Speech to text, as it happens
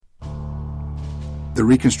The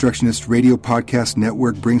Reconstructionist Radio Podcast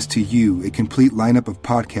Network brings to you a complete lineup of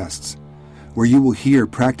podcasts where you will hear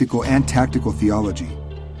practical and tactical theology.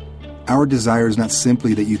 Our desire is not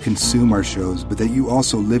simply that you consume our shows, but that you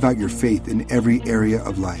also live out your faith in every area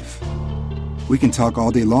of life. We can talk all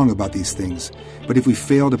day long about these things, but if we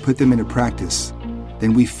fail to put them into practice,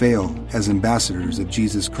 then we fail as ambassadors of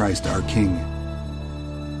Jesus Christ, our King.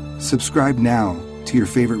 Subscribe now to your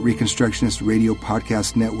favorite Reconstructionist Radio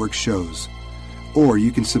Podcast Network shows, or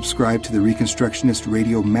you can subscribe to the Reconstructionist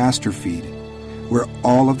Radio Master Feed, where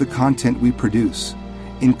all of the content we produce,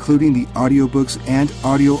 including the audiobooks and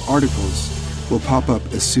audio articles, will pop up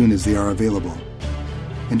as soon as they are available.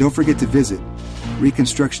 And don't forget to visit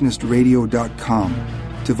ReconstructionistRadio.com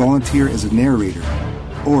to volunteer as a narrator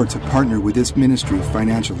or to partner with this ministry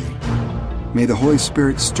financially. May the Holy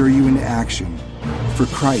Spirit stir you into action for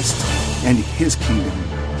Christ and His kingdom.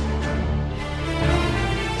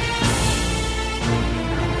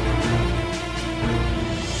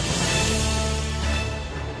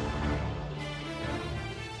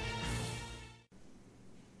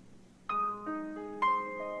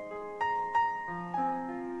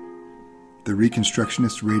 The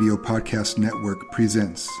Reconstructionist Radio Podcast Network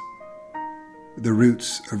presents The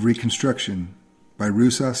Roots of Reconstruction by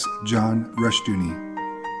Rusas John Rushdoony,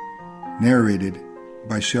 narrated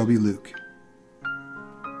by Shelby Luke.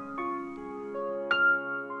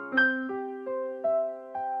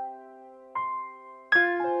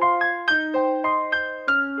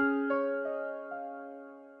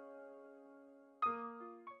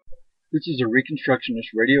 This is a Reconstructionist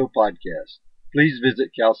Radio podcast. Please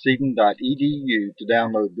visit chalcedon.edu to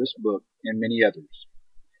download this book and many others.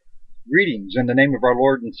 Greetings in the name of our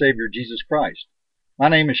Lord and Savior Jesus Christ. My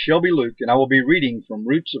name is Shelby Luke, and I will be reading from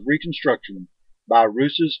Roots of Reconstruction by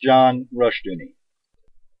Rusas John Rushdoony.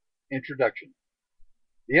 Introduction.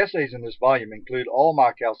 The essays in this volume include all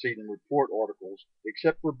my Chalcedon Report articles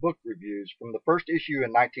except for book reviews from the first issue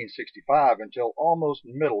in 1965 until almost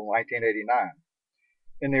middle 1989.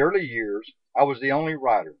 In the early years, I was the only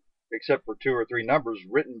writer, except for 2 or 3 numbers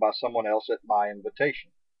written by someone else at my invitation.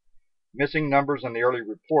 Missing numbers in the early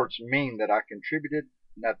reports mean that I contributed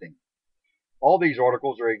nothing. All these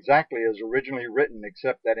articles are exactly as originally written,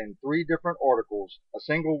 except that in 3 different articles, a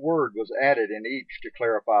single word was added in each to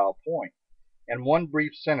clarify a point, and 1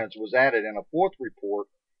 brief sentence was added in a 4th report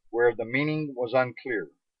where the meaning was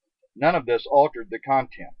unclear. None of this altered the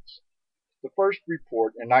contents. The first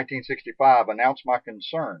report in 1965 announced my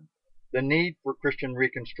concern, the need for Christian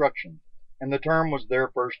reconstruction, and the term was there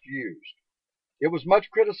first used. It was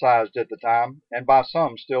much criticized at the time, and by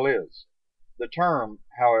some still is. The term,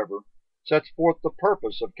 however, sets forth the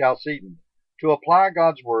purpose of Chalcedon, to apply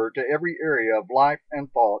God's Word to every area of life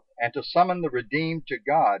and thought, and to summon the redeemed to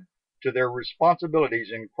God to their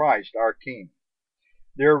responsibilities in Christ our King.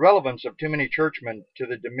 The irrelevance of too many churchmen to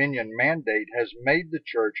the Dominion mandate has made the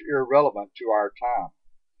church irrelevant to our time.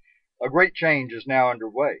 A great change is now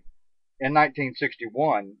underway. In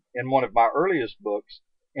 1961, in one of my earliest books,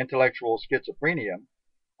 Intellectual Schizophrenia,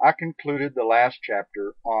 I concluded the last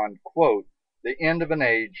chapter on, quote, the end of an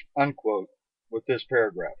age, unquote, with this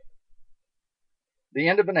paragraph. The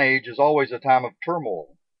end of an age is always a time of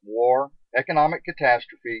turmoil, war, economic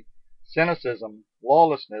catastrophe, cynicism,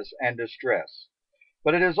 lawlessness, and distress.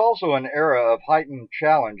 But it is also an era of heightened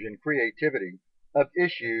challenge and creativity, of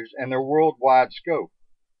issues and their worldwide scope.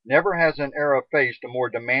 Never has an era faced a more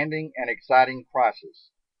demanding and exciting crisis.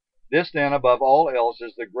 This, then, above all else,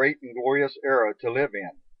 is the great and glorious era to live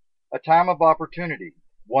in, a time of opportunity,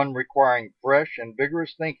 one requiring fresh and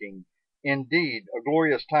vigorous thinking, indeed a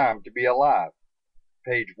glorious time to be alive.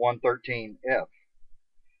 Page 113F.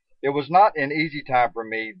 It was not an easy time for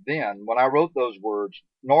me then when I wrote those words,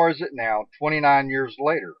 nor is it now, 29 years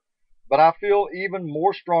later, but I feel even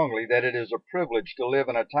more strongly that it is a privilege to live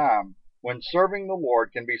in a time when serving the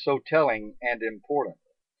Lord can be so telling and important.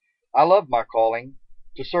 I love my calling.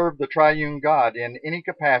 To serve the triune God in any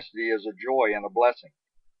capacity is a joy and a blessing,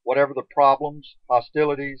 whatever the problems,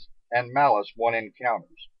 hostilities, and malice one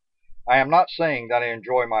encounters. I am not saying that I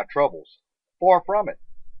enjoy my troubles. Far from it.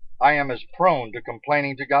 I am as prone to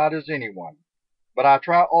complaining to God as anyone, but I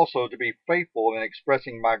try also to be faithful in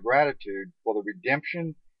expressing my gratitude for the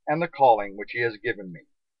redemption and the calling which He has given me.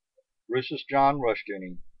 Rusas John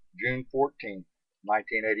Rushdoony, June 14,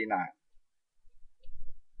 1989.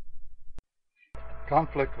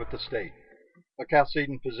 Conflict with the State, a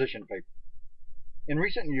Chalcedon position paper. In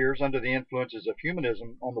recent years, under the influences of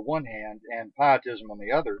humanism on the one hand and pietism on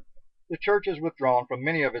the other, the Church has withdrawn from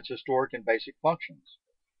many of its historic and basic functions.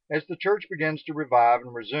 As the Church begins to revive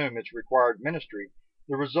and resume its required ministry,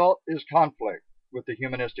 the result is conflict with the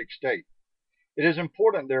humanistic state. It is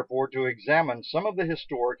important, therefore, to examine some of the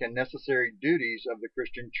historic and necessary duties of the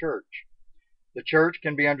Christian church. The church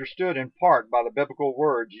can be understood in part by the biblical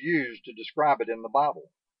words used to describe it in the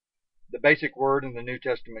Bible. The basic word in the New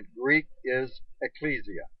Testament Greek is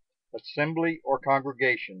ecclesia, assembly or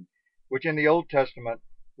congregation, which in the Old Testament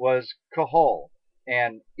was kahal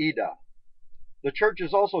and Ida. The church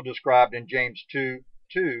is also described in James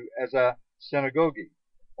 2:2 as a synagogue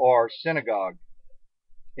or synagogue.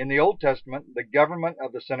 In the Old Testament, the government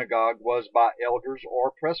of the synagogue was by elders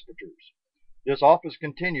or presbyters. This office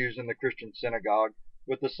continues in the Christian synagogue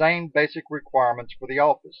with the same basic requirements for the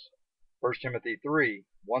office, 1 Timothy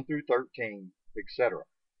 3:1-13, etc.,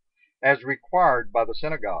 as required by the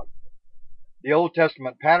synagogue. The Old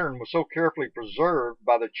Testament pattern was so carefully preserved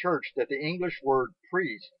by the church that the English word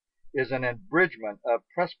priest is an abridgment of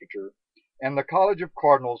presbyter, and the College of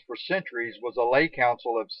Cardinals for centuries was a lay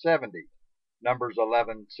council of 70, Numbers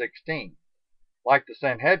 11:16. Like the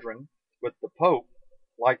Sanhedrin, with the Pope,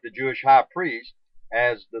 like the Jewish high priest,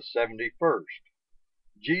 as the 71st.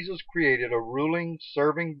 Jesus created a ruling,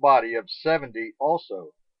 serving body of 70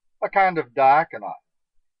 also, a kind of diaconate,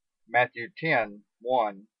 Matthew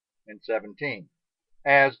 10:1-17,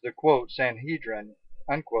 as the, quote, Sanhedrin,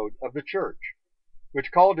 unquote, of the church,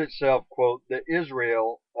 which called itself, quote, the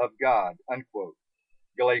Israel of God, unquote,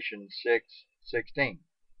 Galatians 6:16.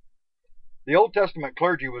 The Old Testament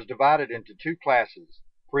clergy was divided into two classes,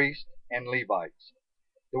 priests and Levites.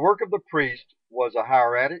 The work of the priest was a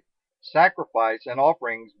hieratic, sacrifice and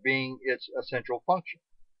offerings being its essential function.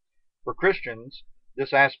 For Christians,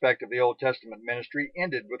 this aspect of the Old Testament ministry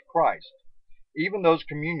ended with Christ. Even those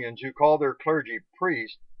communions who call their clergy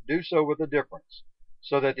priests do so with a difference,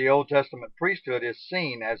 so that the Old Testament priesthood is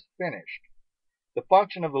seen as finished. The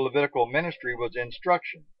function of the Levitical ministry was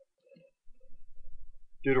instruction,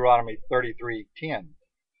 Deuteronomy 33:10.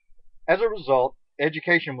 As a result,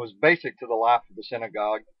 education was basic to the life of the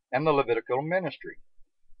synagogue and the Levitical ministry.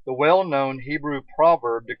 The well-known Hebrew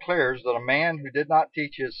proverb declares that a man who did not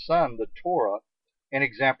teach his son the Torah, an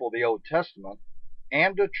example of the Old Testament,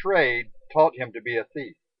 and a trade taught him to be a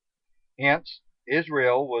thief. Hence,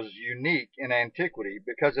 Israel was unique in antiquity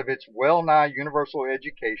because of its well-nigh universal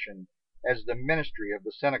education as the ministry of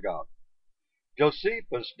the synagogue.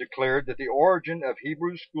 Josephus declared that the origin of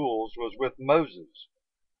Hebrew schools was with Moses.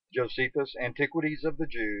 Josephus, Antiquities of the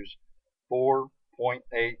Jews,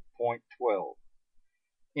 4.8.12.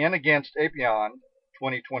 In Against Apion,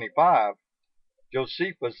 2025,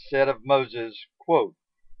 Josephus said of Moses, quote,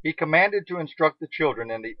 he commanded to instruct the children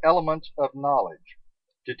in the elements of knowledge,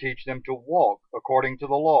 to teach them to walk according to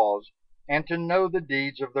the laws, and to know the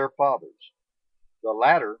deeds of their fathers. The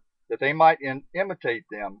latter, that they might imitate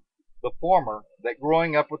them, the former, that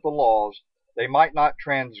growing up with the laws, they might not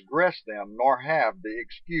transgress them, nor have the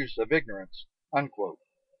excuse of ignorance, unquote.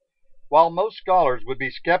 While most scholars would be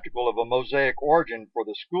skeptical of a Mosaic origin for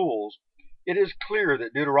the schools, it is clear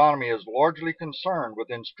that Deuteronomy is largely concerned with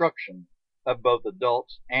instruction of both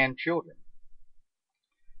adults and children.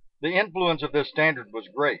 The influence of this standard was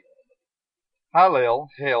great. Hillel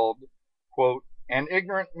held, quote, an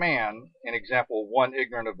ignorant man, in example one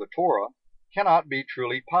ignorant of the Torah, cannot be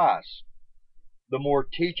truly pious. The more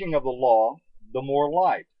teaching of the law, the more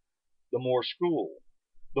light, the more school,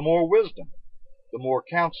 the more wisdom, the more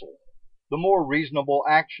counsel, the more reasonable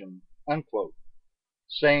action, unquote.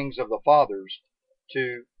 Sayings of the Fathers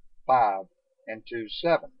 2:5 and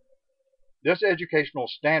 2:7. This educational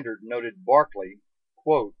standard, noted Barclay,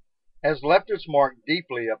 quote, has left its mark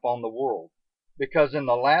deeply upon the world, because in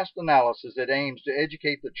the last analysis it aims to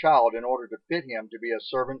educate the child in order to fit him to be a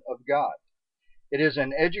servant of God. It is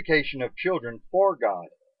an education of children for God,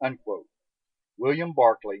 unquote. William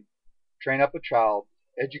Barclay, Train Up a Child,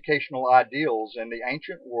 Educational Ideals in the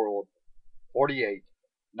Ancient World, 48,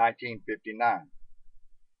 1959.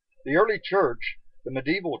 The early church, the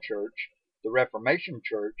medieval church, the Reformation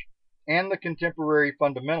church, and the contemporary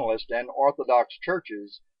fundamentalist and Orthodox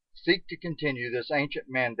churches seek to continue this ancient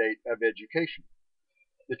mandate of education.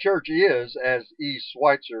 The church is, as E.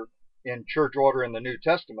 Schweitzer in Church Order in the New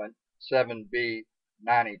Testament, 7b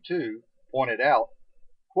 92, pointed out,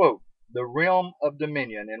 quote, the realm of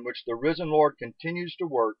dominion in which the risen Lord continues to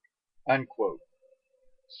work, unquote.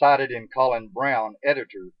 Cited in Colin Brown,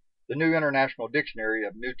 editor, The New International Dictionary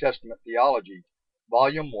of New Testament Theology,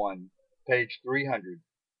 Volume 1, page 300,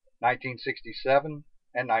 1967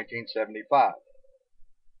 and 1975.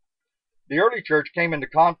 The early church came into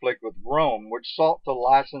conflict with Rome, which sought to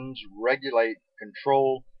license, regulate,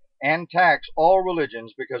 control, and tax all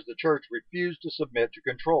religions because the church refused to submit to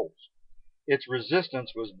controls. Its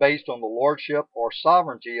resistance was based on the lordship or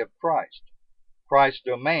sovereignty of Christ. Christ's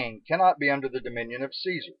domain cannot be under the dominion of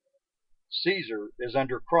Caesar. Caesar is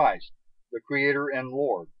under Christ, the Creator and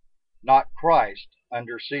Lord, not Christ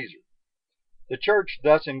under Caesar. The church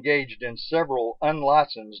thus engaged in several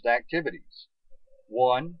unlicensed activities.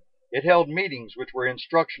 1. It held meetings which were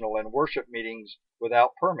instructional and worship meetings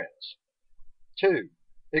without permits. 2.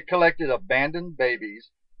 It collected abandoned babies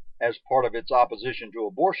as part of its opposition to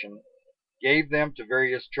abortion, gave them to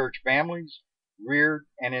various church families, reared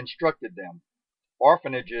and instructed them.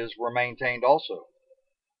 Orphanages were maintained also.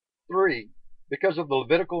 3. Because of the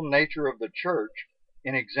Levitical nature of the church,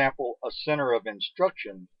 in example, a center of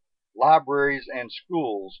instruction, libraries and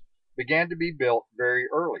schools began to be built very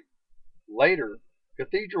early. Later,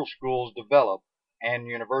 cathedral schools developed and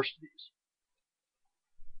universities.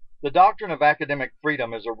 The doctrine of academic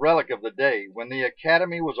freedom is a relic of the day when the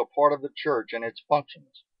academy was a part of the church and its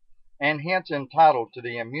functions, and hence entitled to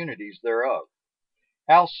the immunities thereof.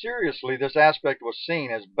 How seriously this aspect was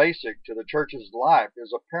seen as basic to the church's life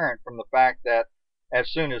is apparent from the fact that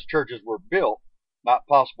as soon as churches were built, not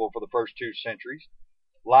possible for the first 2 centuries,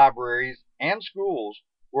 libraries and schools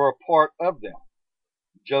were a part of them.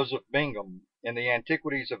 Joseph Bingham, in the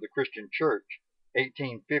Antiquities of the Christian Church,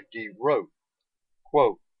 1850, wrote,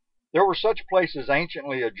 quote, "There were such places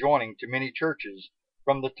anciently adjoining to many churches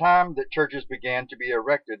from the time that churches began to be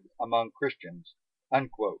erected among Christians."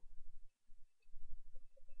 Unquote.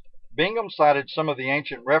 Bingham cited some of the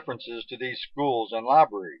ancient references to these schools and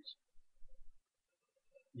libraries.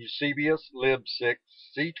 Eusebius, Lib 6,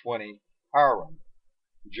 C20, Hiram.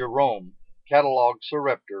 Jerome, Catalogue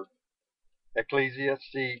Surreptor, Ecclesia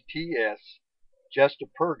C.T.S., Gesta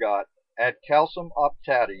Purgat ad Calcem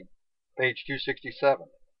Optati, page 267.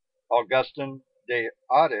 Augustine de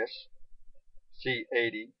Ades,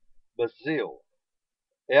 C80, Basile,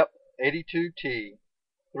 Ep 82T,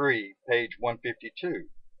 3, page 152.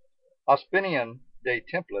 Hospinian de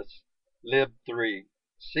Templis, Lib 3,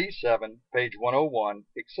 C7, page 101,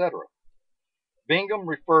 etc. Bingham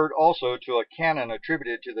referred also to a canon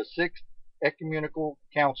attributed to the Sixth Ecumenical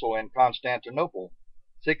Council in Constantinople,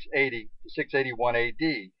 680 to 681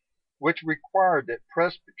 A.D., which required that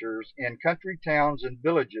presbyters in country towns and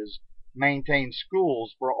villages maintain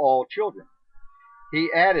schools for all children. He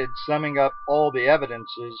added, summing up all the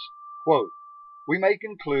evidences, quote, "We may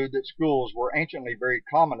conclude that schools were anciently very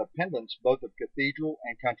common appendants both of cathedral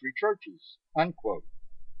and country churches." Unquote.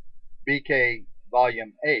 B.K.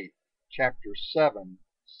 Volume 8, Chapter 7,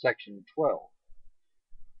 Section 12.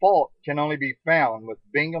 Fault can only be found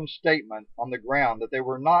with Bingham's statement on the ground that they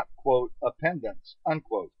were not, quote, "appendants,"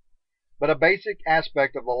 unquote, but a basic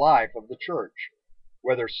aspect of the life of the church,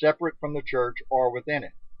 whether separate from the church or within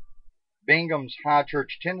it. Bingham's high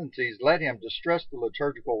church tendencies led him to stress the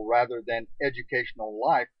liturgical rather than educational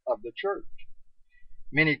life of the church.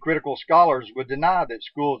 Many critical scholars would deny that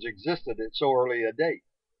schools existed at so early a date.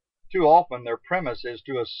 Too often their premise is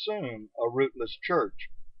to assume a rootless church,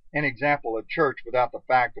 an example, a church without the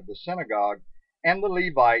fact of the synagogue and the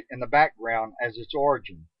Levite in the background as its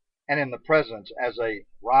origin, and in the presence as a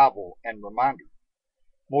rival and reminder.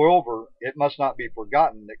 Moreover, it must not be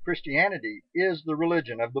forgotten that Christianity is the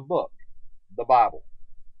religion of the book, the Bible.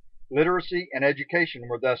 Literacy and education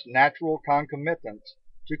were thus natural concomitants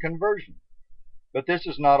to conversion. But this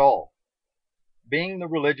is not all. Being the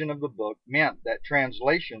religion of the book meant that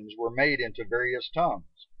translations were made into various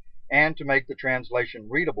tongues, and to make the translation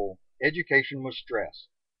readable, education was stressed.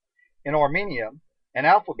 In Armenia, an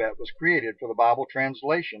alphabet was created for the Bible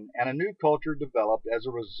translation, and a new culture developed as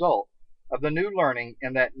a result of the new learning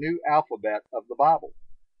in that new alphabet of the Bible.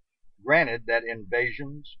 Granted that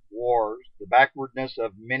invasions, wars, the backwardness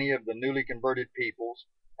of many of the newly converted peoples,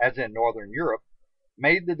 as in Northern Europe,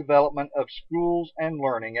 made the development of schools and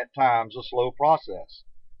learning at times a slow process,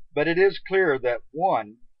 but it is clear that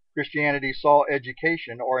 1. Christianity saw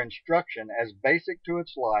education or instruction as basic to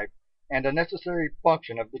its life and a necessary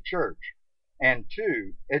function of the church, and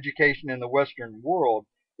 2. Education in the Western world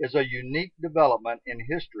is a unique development in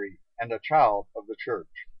history and a child of the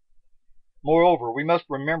church. Moreover, we must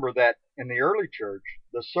remember that in the early church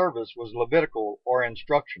the service was Levitical or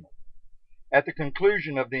instructional. At the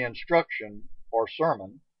conclusion of the instruction or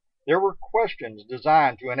sermon, there were questions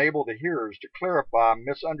designed to enable the hearers to clarify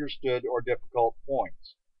misunderstood or difficult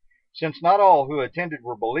points. Since not all who attended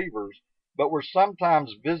were believers, but were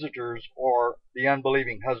sometimes visitors or the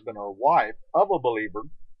unbelieving husband or wife of a believer,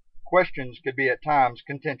 questions could be at times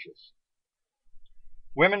contentious.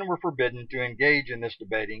 Women were forbidden to engage in this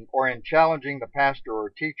debating or in challenging the pastor or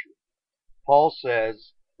teacher. Paul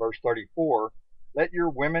says, verse 34, "Let your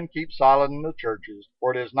women keep silent in the churches,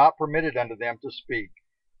 for it is not permitted unto them to speak,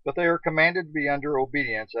 but they are commanded to be under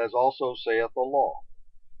obedience, as also saith the law.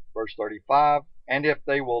 Verse 35, And if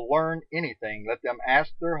they will learn anything, let them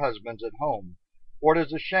ask their husbands at home, for it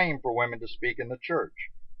is a shame for women to speak in the church.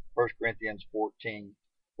 1 Corinthians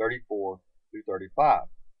 14:34-35.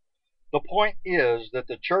 The point is that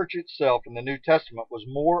the church itself in the New Testament was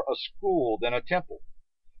more a school than a temple.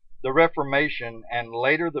 The Reformation and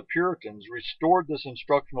later the Puritans restored this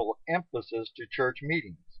instructional emphasis to church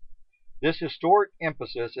meetings. This historic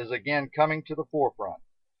emphasis is again coming to the forefront.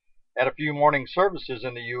 At a few morning services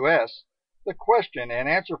in the U.S., the question and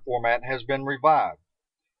answer format has been revived.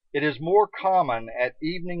 It is more common at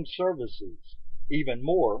evening services. Even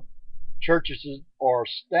more, churches are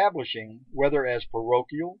establishing, whether as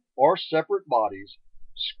parochial or separate bodies,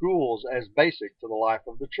 schools as basic to the life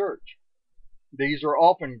of the church. These are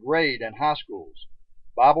often grade and high schools,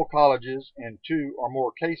 Bible colleges in 2 or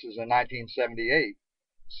more cases in 1978,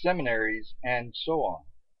 seminaries, and so on.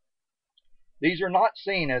 These are not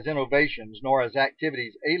seen as innovations nor as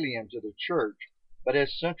activities alien to the church, but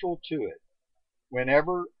as central to it.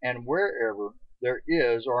 Whenever and wherever there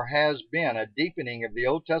is or has been a deepening of the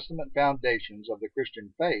Old Testament foundations of the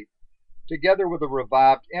Christian faith, together with a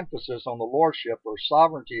revived emphasis on the lordship or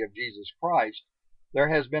sovereignty of Jesus Christ, there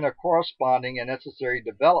has been a corresponding and necessary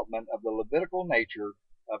development of the Levitical nature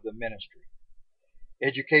of the ministry.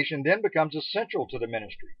 Education then becomes essential to the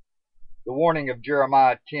ministry. The warning of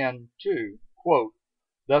Jeremiah 10:2, quote,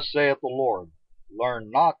 Thus saith the Lord, learn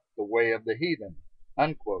not the way of the heathen,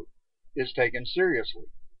 unquote, is taken seriously.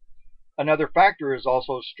 Another factor is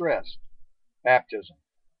also stressed. Baptism,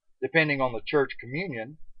 depending on the church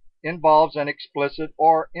communion, involves an explicit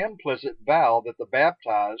or implicit vow that the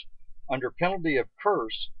baptized, under penalty of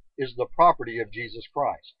curse, is the property of Jesus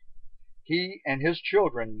Christ. He and his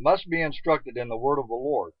children must be instructed in the word of the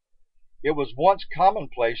Lord. It was once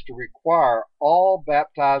commonplace to require all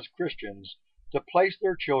baptized Christians to place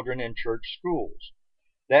their children in church schools.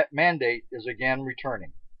 That mandate is again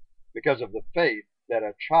returning, because of the faith that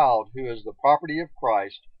a child who is the property of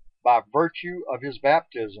Christ by virtue of his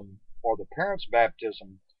baptism or the parent's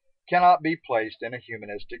baptism cannot be placed in a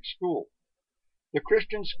humanistic school. The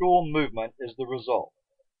Christian school movement is the result.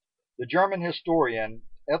 The German historian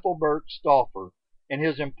Ethelbert Stauffer, in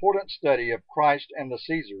his important study of Christ and the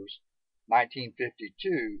Caesars,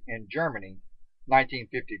 1952 in Germany,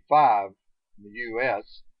 1955 in the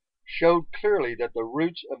U.S., showed clearly that the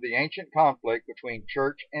roots of the ancient conflict between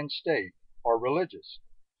church and state are religious.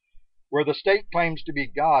 Where the state claims to be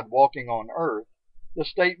God walking on earth, the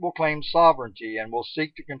state will claim sovereignty and will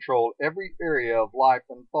seek to control every area of life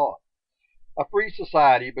and thought. A free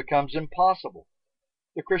society becomes impossible.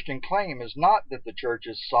 The Christian claim is not that the church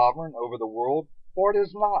is sovereign over the world, for it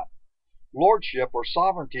is not. Lordship or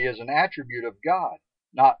sovereignty is an attribute of God,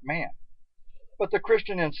 not man. But the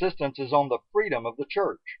Christian insistence is on the freedom of the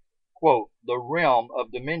church, quote, the realm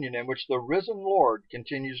of dominion in which the risen Lord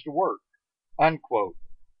continues to work, unquote,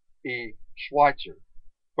 E. Schweitzer,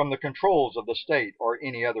 from the controls of the state or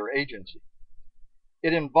any other agency.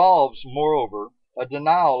 It involves, moreover, a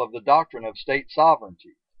denial of the doctrine of state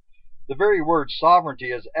sovereignty. The very word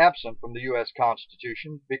sovereignty is absent from the U.S.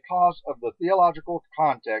 Constitution because of the theological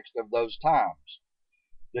context of those times.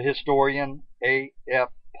 The historian A. F.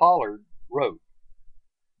 Pollard wrote,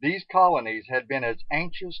 These colonies had been as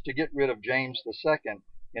anxious to get rid of James II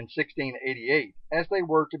in 1688 as they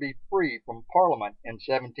were to be free from Parliament in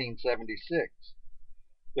 1776.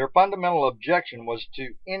 Their fundamental objection was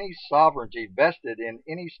to any sovereignty vested in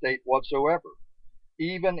any state whatsoever,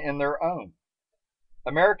 even in their own.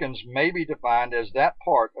 Americans may be defined as that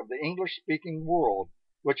part of the English-speaking world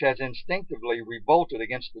which has instinctively revolted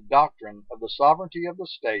against the doctrine of the sovereignty of the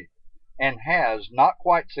state and has, not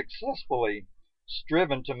quite successfully,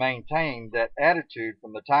 striven to maintain that attitude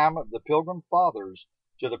from the time of the Pilgrim Fathers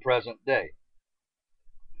to the present day.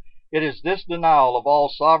 It is this denial of all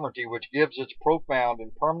sovereignty which gives its profound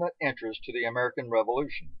and permanent interest to the American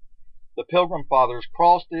Revolution. The Pilgrim Fathers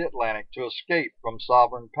crossed the Atlantic to escape from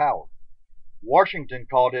sovereign power. Washington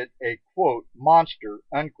called it a, quote, monster,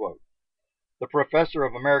 unquote. The professor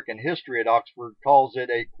of American history at Oxford calls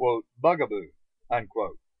it a, quote, bugaboo,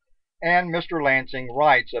 unquote. And Mr. Lansing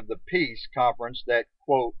writes of the peace conference that,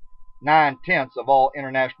 quote, 9/10 of all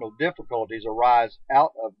international difficulties arise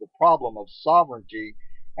out of the problem of sovereignty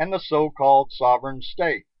and the so-called sovereign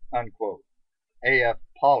state, unquote. A. F.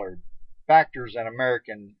 Pollard, Factors in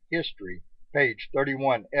American History, page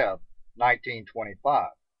 31F, 1925.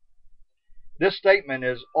 This statement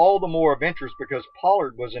is all the more of interest because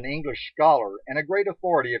Pollard was an English scholar and a great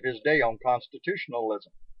authority of his day on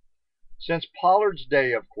constitutionalism. Since Pollard's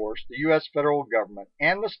day, of course, the U.S. federal government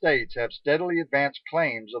and the states have steadily advanced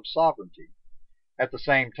claims of sovereignty. At the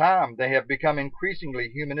same time, they have become increasingly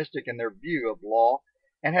humanistic in their view of law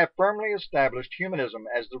and have firmly established humanism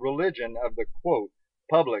as the religion of the, quote,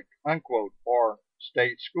 public, unquote, or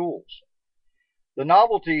state schools. The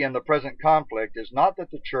novelty in the present conflict is not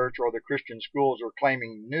that the church or the Christian schools are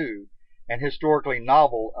claiming new and historically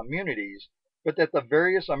novel immunities, but that the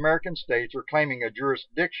various American states are claiming a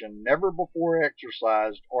jurisdiction never before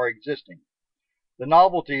exercised or existing. The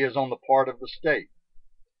novelty is on the part of the state.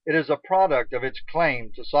 It is a product of its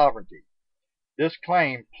claim to sovereignty. This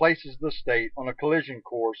claim places the state on a collision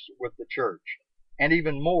course with the church, and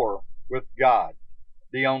even more, with God,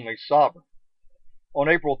 the only sovereign. On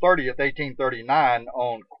April 30th, 1839,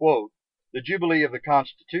 on, quote, the Jubilee of the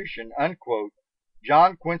Constitution, unquote,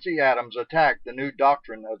 John Quincy Adams attacked the new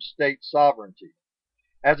doctrine of state sovereignty.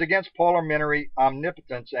 As against parliamentary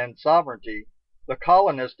omnipotence and sovereignty, the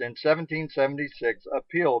colonists in 1776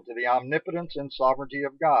 appealed to the omnipotence and sovereignty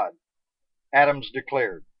of God. Adams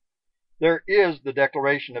declared, "There is the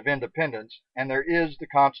Declaration of Independence, and there is the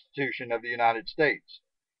Constitution of the United States.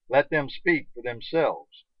 Let them speak for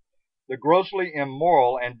themselves. The grossly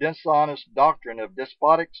immoral and dishonest doctrine of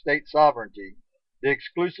despotic state sovereignty, the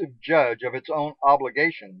exclusive judge of its own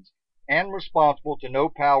obligations, and responsible to no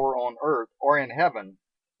power on earth or in heaven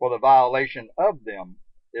for the violation of them,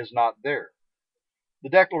 is not there. The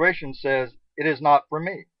Declaration says it is not for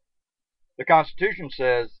me. The Constitution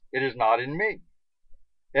says it is not in me."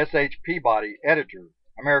 S. H. Peabody, editor,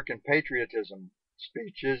 American Patriotism,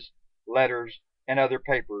 Speeches, Letters, and Other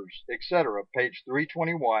Papers, etc., page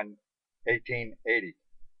 321, 1880.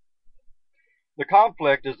 The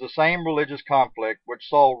conflict is the same religious conflict which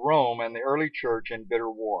saw Rome and the early church in bitter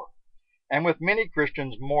war, and with many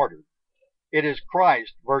Christians martyred. It is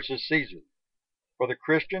Christ versus Caesar. For the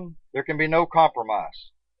Christian, there can be no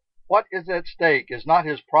compromise. What is at stake is not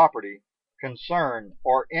his property, concern,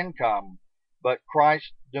 or income, but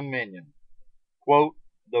Christ's dominion. Quote,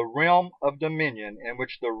 the realm of dominion in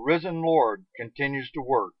which the risen Lord continues to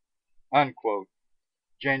work. Unquote.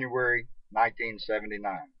 January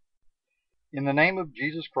 1979. In the name of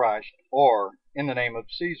Jesus Christ, or in the name of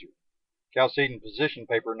Caesar. Chalcedon Position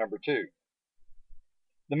Paper No. 2.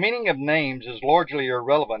 The meaning of names is largely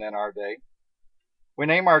irrelevant in our day. We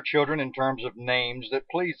name our children in terms of names that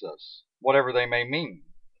please us, whatever they may mean.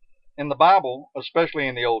 In the Bible, especially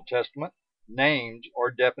in the Old Testament, names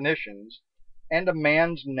are definitions, and a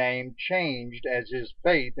man's name changed as his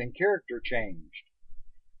faith and character changed.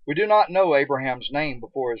 We do not know Abraham's name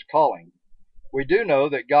before his calling. We do know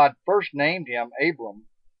that God first named him Abram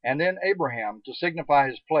and then Abraham to signify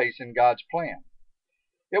his place in God's plan.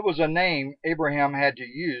 It was a name Abraham had to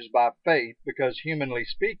use by faith because, humanly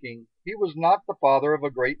speaking, he was not the father of a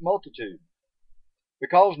great multitude.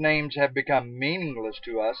 Because names have become meaningless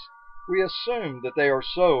to us, we assume that they are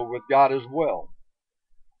so with God as well.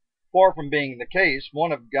 Far from being the case,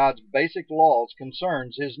 one of God's basic laws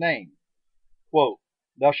concerns his name. Quote,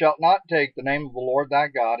 thou shalt not take the name of the Lord thy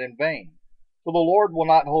God in vain, for the Lord will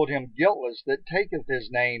not hold him guiltless that taketh his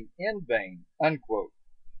name in vain. Unquote.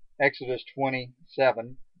 Exodus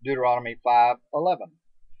 20:7, Deuteronomy 5:11.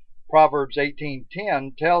 Proverbs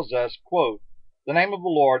 18:10 tells us, quote, the name of the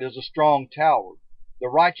Lord is a strong tower. The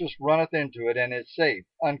righteous runneth into it and is safe.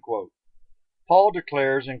 Unquote. Paul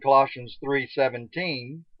declares in Colossians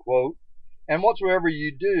 3:17, quote, and whatsoever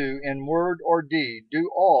you do in word or deed,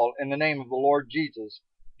 do all in the name of the Lord Jesus,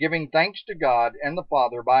 giving thanks to God and the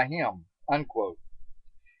Father by him. Unquote.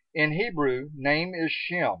 In Hebrew, name is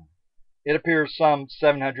Shem. It appears some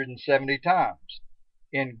 770 times.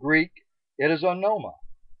 In Greek, it is Onoma.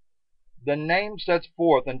 The name sets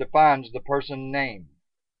forth and defines the person named.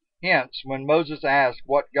 Hence, when Moses asked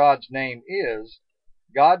what God's name is,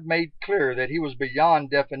 God made clear that he was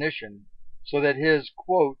beyond definition, so that his,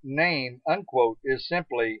 quote, name, unquote, is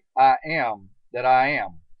simply I am that I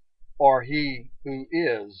am, or he who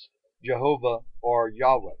is, Jehovah or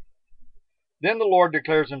Yahweh. Then the Lord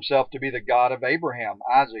declares himself to be the God of Abraham,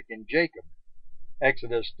 Isaac, and Jacob.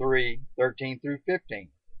 Exodus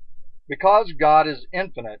 3:13-15. Because God is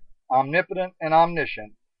infinite, omnipotent, and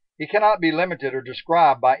omniscient, he cannot be limited or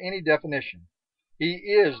described by any definition. He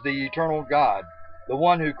is the eternal God, the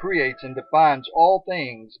one who creates and defines all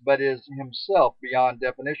things, but is himself beyond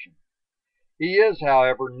definition. He is,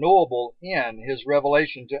 however, knowable in his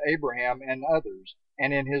revelation to Abraham and others,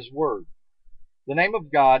 and in his word. The name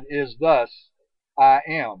of God is thus, I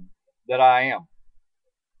am that I am.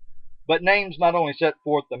 But names not only set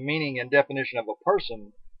forth the meaning and definition of a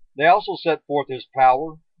person, they also set forth his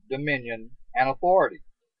power, dominion, and authority.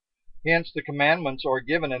 Hence the commandments are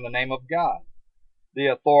given in the name of God. The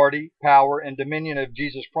authority, power, and dominion of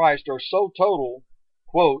Jesus Christ are so total,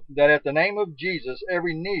 quote, that at the name of Jesus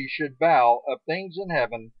every knee should bow of things in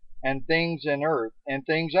heaven and things in earth and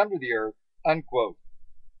things under the earth, unquote.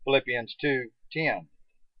 Philippians 2:10.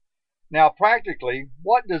 Now practically,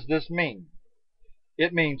 what does this mean?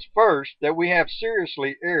 It means first that we have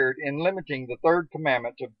seriously erred in limiting the third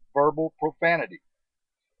commandment to verbal profanity.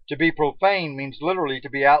 To be profane means literally to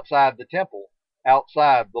be outside the temple,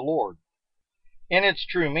 outside the Lord. In its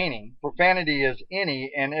true meaning, profanity is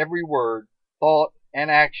any and every word, thought,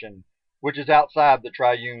 and action which is outside the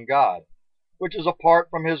triune God, which is apart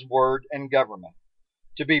from his word and government.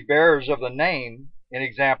 To be bearers of the name, in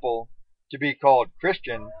example, to be called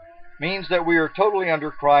Christian, means that we are totally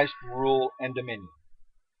under Christ's rule and dominion.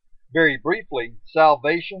 Very briefly,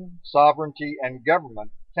 salvation, sovereignty, and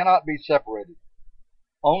government cannot be separated.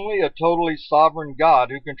 Only a totally sovereign God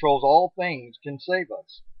who controls all things can save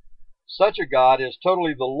us. Such a God is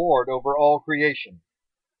totally the Lord over all creation.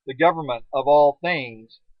 The government of all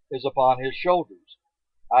things is upon his shoulders.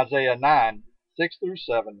 Isaiah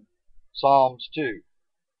 9:6-7, Psalms 2.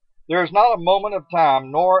 There is not a moment of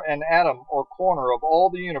time nor an atom or corner of all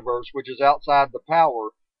the universe which is outside the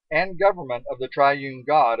power and government of the triune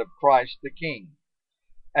God of Christ the King.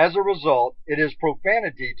 As a result, it is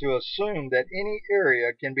profanity to assume that any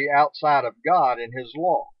area can be outside of God and his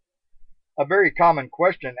law. A very common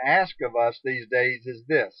question asked of us these days is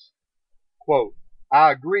this, quote,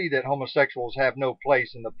 I agree that homosexuals have no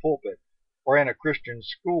place in the pulpit or in a Christian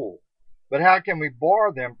school, but how can we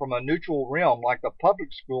bar them from a neutral realm like the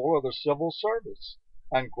public school or the civil service,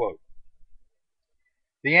 unquote.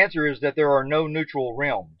 The answer is that there are no neutral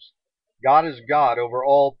realms. God is God over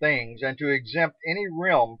all things, and to exempt any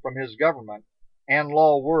realm from his government and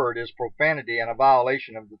law word is profanity and a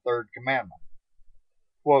violation of the third commandment.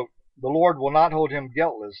 Quote, the Lord will not hold him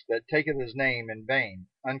guiltless that taketh his name in vain,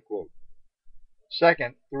 unquote.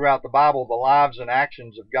 Second, throughout the Bible, the lives and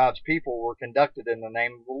actions of God's people were conducted in the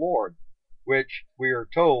name of the Lord, which, we are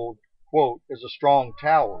told, quote, is a strong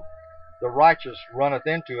tower. The righteous runneth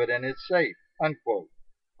into it and is safe, unquote.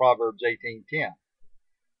 Proverbs 18:10.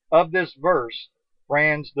 Of this verse,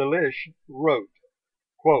 Franz Delitzsch wrote,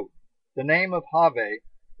 quote, the name of Yahweh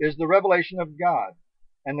is the revelation of God,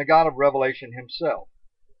 and the God of revelation himself.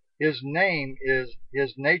 His name is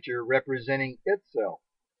his nature representing itself,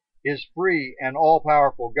 his free and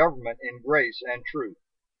all-powerful government in grace and truth.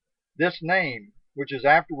 This name, which is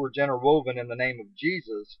afterwards interwoven in the name of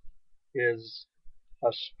Jesus, is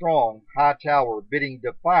a strong, high tower bidding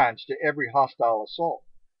defiance to every hostile assault.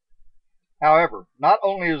 However, not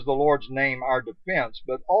only is the Lord's name our defense,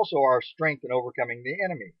 but also our strength in overcoming the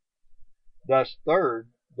enemy. Thus, third,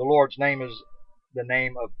 the Lord's name is the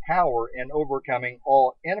name of power in overcoming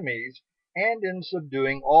all enemies and in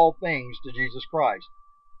subduing all things to Jesus Christ.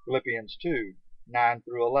 Philippians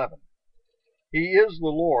 2:9-11. He is the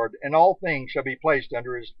Lord, and all things shall be placed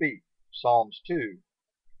under his feet. Psalms 2,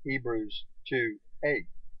 Hebrews 2:8.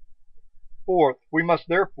 Fourth, we must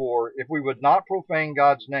therefore, if we would not profane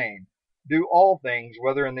God's name, do all things,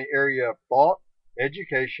 whether in the area of thought,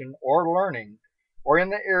 education, or learning, or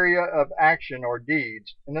in the area of action or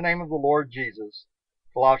deeds, in the name of the Lord Jesus.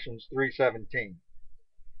 Colossians 3:17.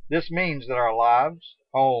 This means that our lives,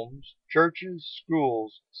 homes, churches,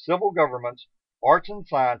 schools, civil governments, arts and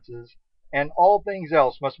sciences, and all things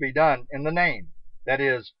else must be done in the name, that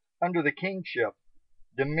is, under the kingship,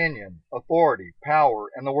 dominion, authority,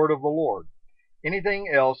 power, and the word of the Lord. Anything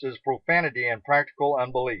else is profanity and practical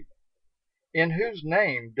unbelief. In whose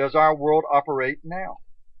name does our world operate now?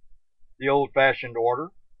 The old-fashioned order,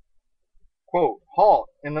 quote, halt,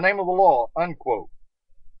 in the name of the law, unquote,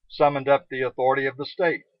 summoned up the authority of the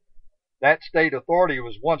state. That state authority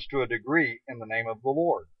was once to a degree in the name of the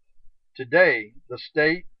Lord. Today, the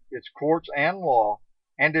state, its courts and law,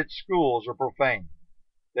 and its schools are profane.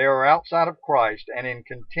 They are outside of Christ and in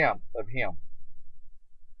contempt of him.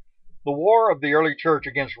 The war of the early church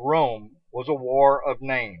against Rome was a war of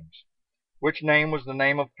names. Which name was the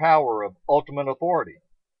name of power, of ultimate authority?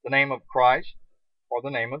 The name of Christ or the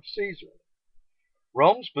name of Caesar?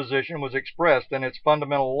 Rome's position was expressed in its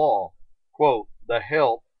fundamental law, quote, the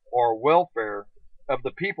health or welfare of the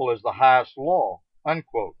people is the highest law,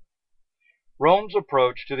 unquote. Rome's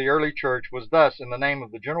approach to the early church was thus in the name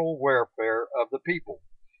of the general welfare of the people,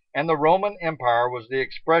 and the Roman Empire was the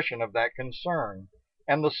expression of that concern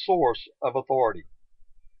and the source of authority.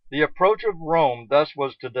 The approach of Rome thus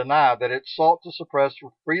was to deny that it sought to suppress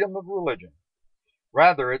freedom of religion.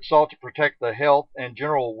 Rather, it sought to protect the health and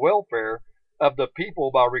general welfare of the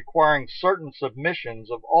people by requiring certain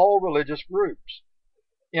submissions of all religious groups.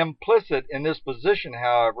 Implicit in this position,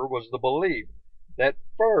 however, was the belief that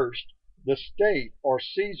first, the state or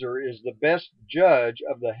Caesar is the best judge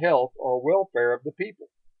of the health or welfare of the people.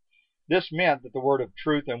 This meant that the word of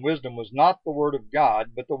truth and wisdom was not the word of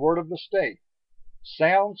God, but the word of the state.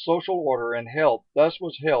 Sound social order and health thus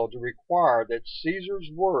was held to require that Caesar's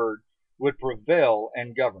word would prevail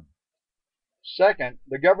and govern. Second,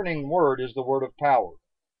 the governing word is the word of power,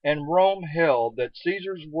 and Rome held that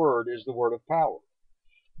Caesar's word is the word of power.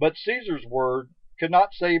 But Caesar's word could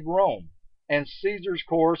not save Rome, and Caesar's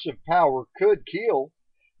coercive power could kill,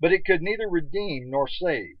 but it could neither redeem nor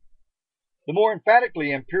save. The more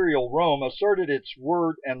emphatically imperial Rome asserted its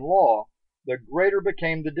word and law, the greater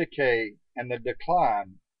became the decay and the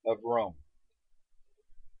decline of Rome.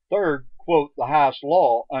 Third, quote, the highest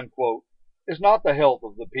law, unquote, is not the health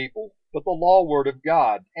of the people, but the law word of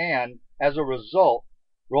God, and, as a result,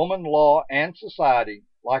 Roman law and society,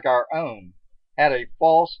 like our own, had a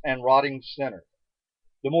false and rotting center.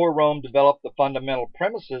 The more Rome developed the fundamental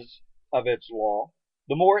premises of its law,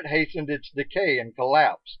 the more it hastened its decay and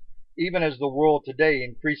collapse, even as the world today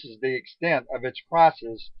increases the extent of its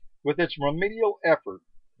crisis with its remedial effort,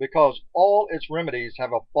 because all its remedies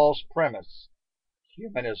have a false premise,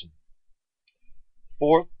 humanism.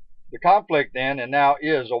 Fourth, the conflict then and now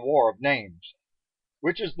is a war of names.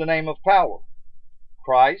 Which is the name of power,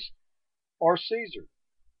 Christ or Caesar?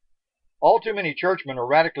 All too many churchmen are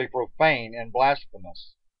radically profane and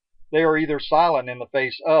blasphemous. They are either silent in the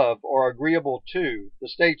face of or agreeable to the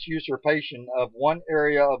state's usurpation of one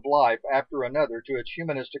area of life after another to its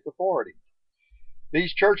humanistic authority.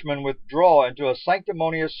 These churchmen withdraw into a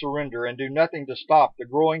sanctimonious surrender and do nothing to stop the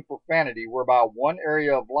growing profanity whereby one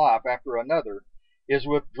area of life after another is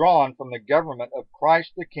withdrawn from the government of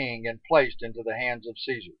Christ the King and placed into the hands of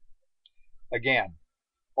Caesar. Again,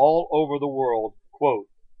 all over the world, quote,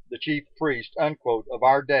 the chief priests, unquote, of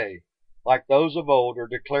our day, like those of old, are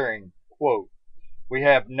declaring, quote, we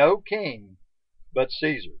have no king but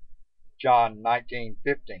Caesar, John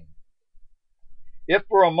 19:15. If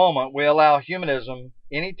for a moment we allow humanism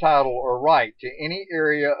any title or right to any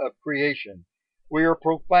area of creation, we are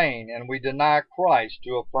profane and we deny Christ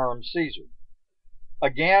to affirm Caesar.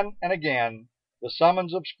 Again and again, the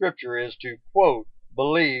summons of Scripture is to, quote,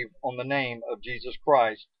 believe on the name of Jesus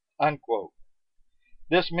Christ, unquote.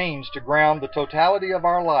 This means to ground the totality of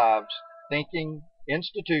our lives, thinking,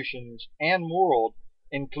 institutions, and world,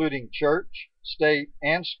 including church, state,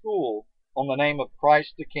 and school, on the name of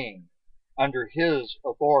Christ the King, under His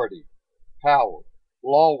authority, power,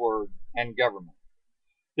 law word, and government.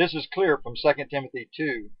 This is clear from 2 Timothy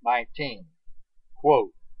 2:19.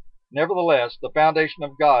 Quote, nevertheless, the foundation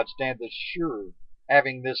of God standeth sure,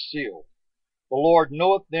 having this seal, the Lord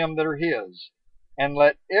knoweth them that are His, and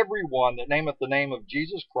let every one that nameth the name of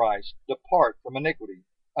Jesus Christ depart from iniquity,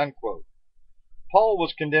 unquote. Paul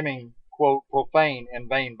was condemning, quote, profane and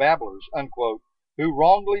vain babblers, unquote, who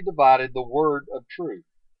wrongly divided the word of truth.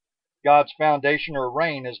 God's foundation or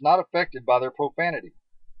reign is not affected by their profanity.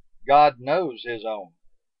 God knows His own.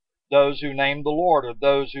 Those who name the Lord are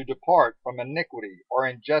those who depart from iniquity or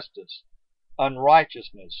injustice,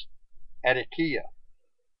 unrighteousness, adikia.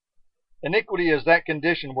 Iniquity is that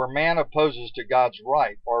condition where man opposes to God's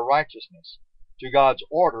right or righteousness, to God's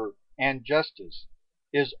order and justice,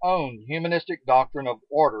 his own humanistic doctrine of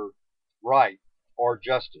order, right, or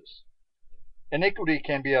justice. Iniquity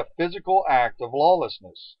can be a physical act of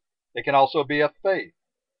lawlessness. It can also be a faith,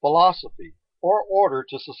 philosophy, or order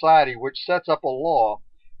to society which sets up a law,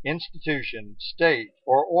 institution, state,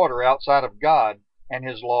 or order outside of God and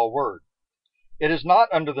His law word. It is not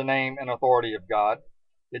under the name and authority of God.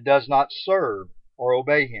 It does not serve or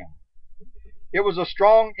obey Him. It was a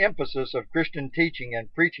strong emphasis of Christian teaching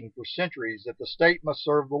and preaching for centuries that the state must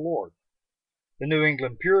serve the Lord. The New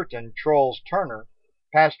England Puritan Charles Turner,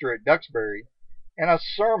 pastor at Duxbury, in a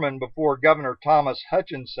sermon before Governor Thomas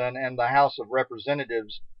Hutchinson and the House of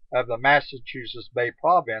Representatives of the Massachusetts Bay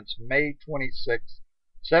Province, May 26,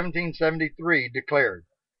 1773, declared,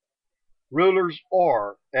 rulers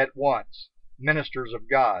are, at once, ministers of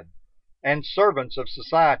God, and servants of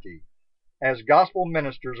society, as gospel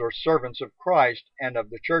ministers are servants of Christ and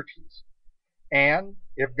of the churches. And,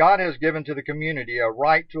 if God has given to the community a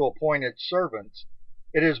right to appoint its servants,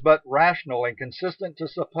 it is but rational and consistent to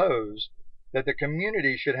suppose that the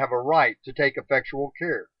community should have a right to take effectual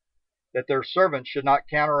care, that their servants should not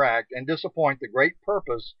counteract and disappoint the great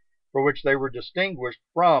purpose for which they were distinguished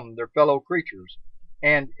from their fellow creatures,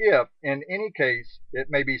 and if, in any case, it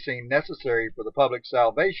may be seen necessary for the public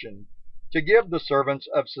salvation, to give the servants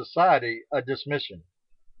of society a dismission.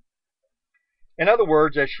 In other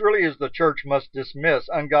words, as surely as the church must dismiss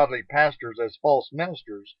ungodly pastors as false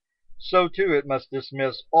ministers, so too it must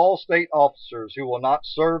dismiss all state officers who will not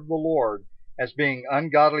serve the Lord as being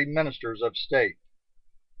ungodly ministers of state.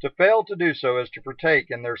 To fail to do so is to partake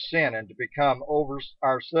in their sin and to become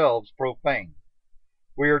ourselves profane.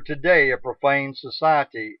 We are today a profane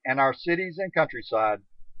society, and our cities and countryside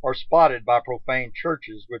are spotted by profane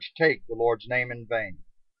churches which take the Lord's name in vain.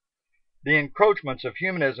 The encroachments of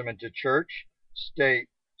humanism into church, state,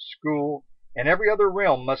 school, and every other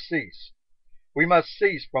realm must cease. We must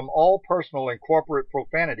cease from all personal and corporate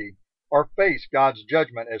profanity, or face God's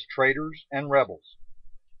judgment as traitors and rebels.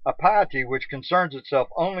 A piety which concerns itself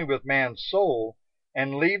only with man's soul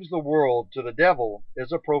and leaves the world to the devil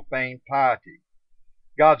is a profane piety.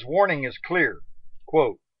 God's warning is clear,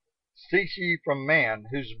 quote, "Cease ye from man,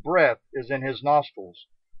 whose breath is in his nostrils,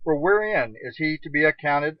 for wherein is he to be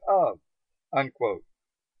accounted of?" Unquote.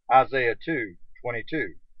 Isaiah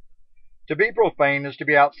 2:22. To be profane is to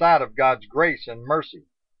be outside of God's grace and mercy.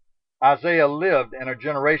 Isaiah lived in a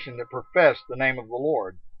generation that professed the name of the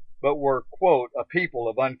Lord, but were, quote, "a people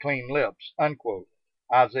of unclean lips," unquote.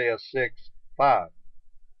 Isaiah 6:5.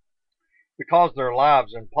 Because their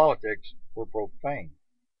lives and politics were profane.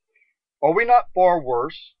 Are we not far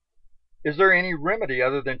worse? Is there any remedy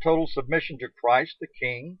other than total submission to Christ the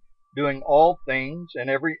King, doing all things in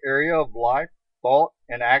every area of life, thought,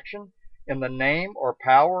 and action in the name or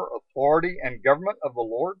power, authority, and government of the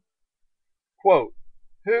Lord? Quote,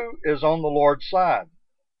 "Who is on the Lord's side?"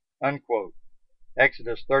 Unquote.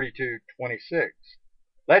 Exodus 32:26.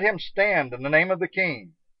 Let him stand in the name of the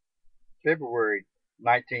King. February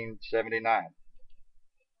 1979.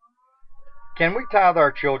 Can we tithe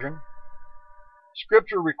our children?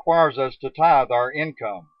 Scripture requires us to tithe our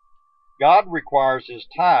income. God requires his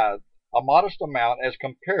tithe, a modest amount as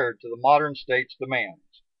compared to the modern state's demands.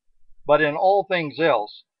 But in all things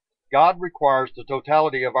else, God requires the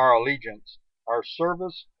totality of our allegiance, our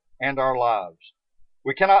service, and our lives.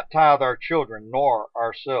 We cannot tithe our children nor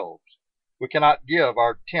ourselves. We cannot give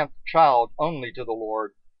our 10th child only to the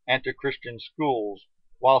Lord and to Christian schools,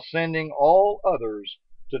 while sending all others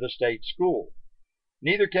to the state school.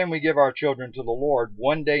 Neither can we give our children to the Lord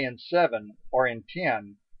one day in 7 or in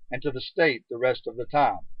 10, and to the state the rest of the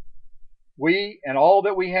time. We and all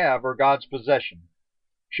that we have are God's possession.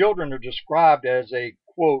 Children are described as a,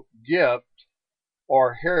 quote, "gift"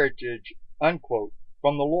 or heritage, unquote,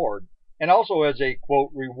 from the Lord, and also as a,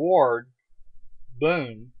 quote, "reward,"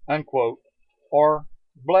 boon, unquote, or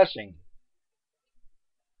blessing.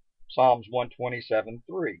 Psalms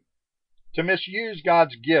 127:3. To misuse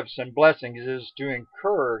God's gifts and blessings is to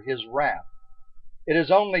incur his wrath. It is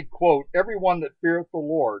only, quote, "every one that feareth the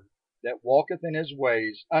Lord, that walketh in his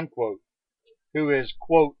ways," unquote, who is,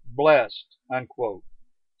 quote, "blessed," unquote.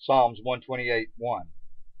 Psalms 128:1.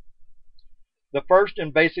 The first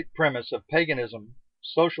and basic premise of paganism,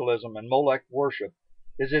 socialism, and Molech worship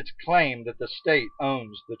is its claim that the state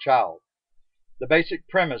owns the child. The basic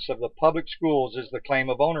premise of the public schools is the claim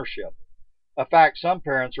of ownership, a fact some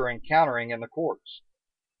parents are encountering in the courts.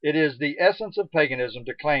 It is the essence of paganism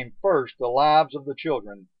to claim first the lives of the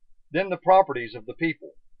children, then the properties of the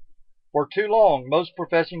people. For too long, most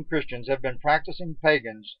professing Christians have been practicing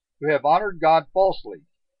pagans who have honored God falsely.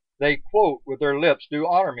 They, quote, "with their lips do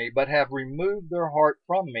honor me, but have removed their heart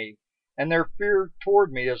from me, and their fear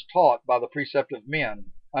toward me is taught by the precept of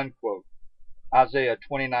men," unquote. Isaiah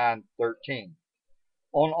 29:13.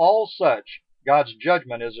 On all such, God's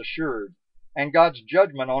judgment is assured, and God's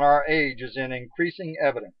judgment on our age is in increasing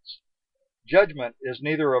evidence. Judgment is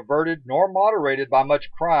neither averted nor moderated by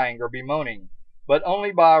much crying or bemoaning, but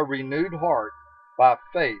only by a renewed heart, by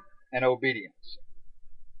faith and obedience.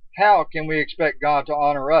 How can we expect God to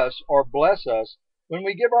honor us or bless us when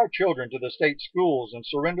we give our children to the state schools and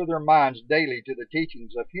surrender their minds daily to the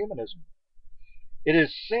teachings of humanism? It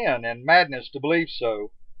is sin and madness to believe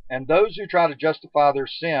so, and those who try to justify their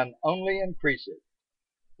sin only increase it.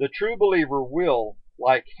 The true believer will,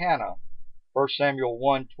 like Hannah, 1 Samuel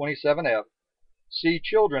 1:27f, see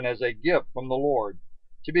children as a gift from the Lord,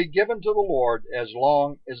 to be given to the Lord as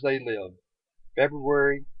long as they live.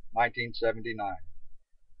 February 1979.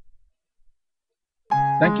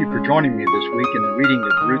 Thank you for joining me this week in the reading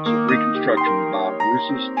of Roots of Reconstruction by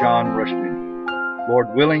Bruce John Rushdoony.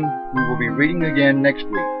 Lord willing, we will be reading again next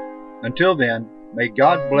week. Until then, may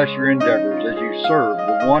God bless your endeavors as you serve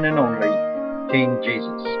the one and only King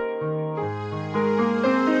Jesus.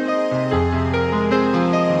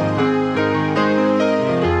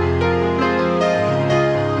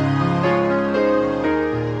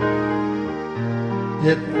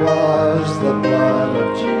 It was the blood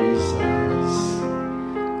of Jesus,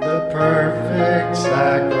 the perfect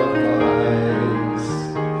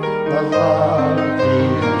love he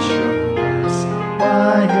has shown us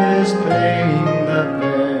by his paying the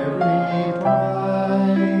very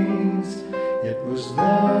price. It was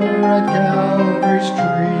there at Calvary's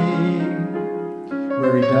tree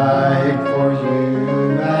where he died for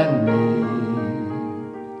you and me,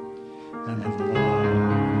 and the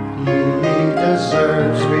love he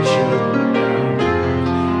deserves we should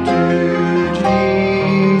to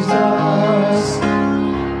Jesus.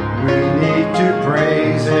 We need to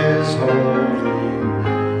praise his holy name.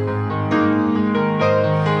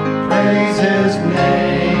 Praise his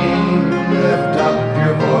name, lift up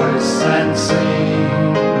your voice and sing.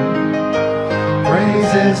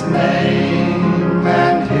 Praise his name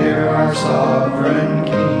and hear our sovereign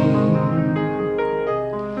King.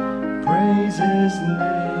 Praise his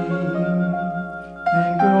name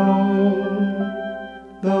and go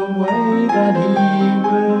the way that he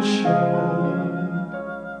will show,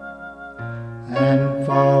 and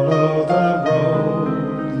follow the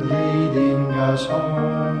road leading us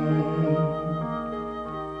home.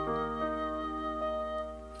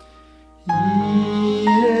 He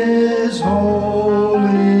is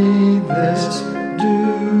holy, this do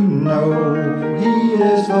know. He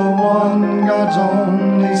is the one, God's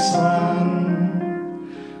only Son.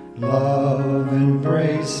 Love,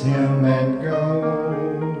 embrace him and go.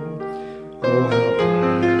 Oh, how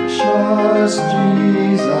precious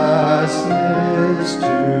Jesus is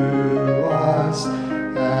to us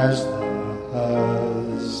as the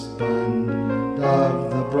husband of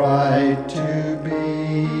the bride to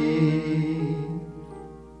be.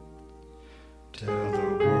 Tell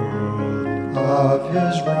the world of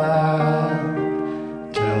his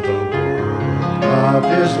wrath, tell the world of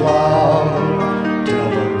his love, tell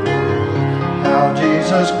the world how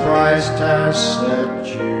Jesus Christ has set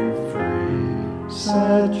you free,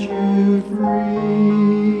 set you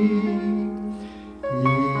free.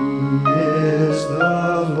 He is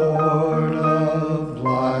the Lord of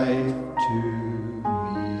life to me.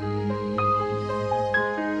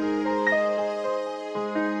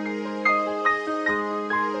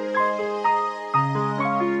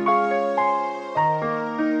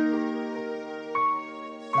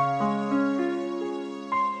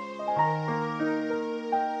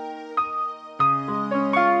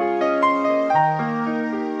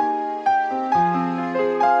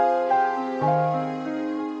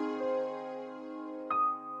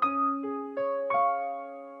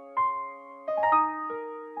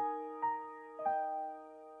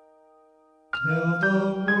 Tell the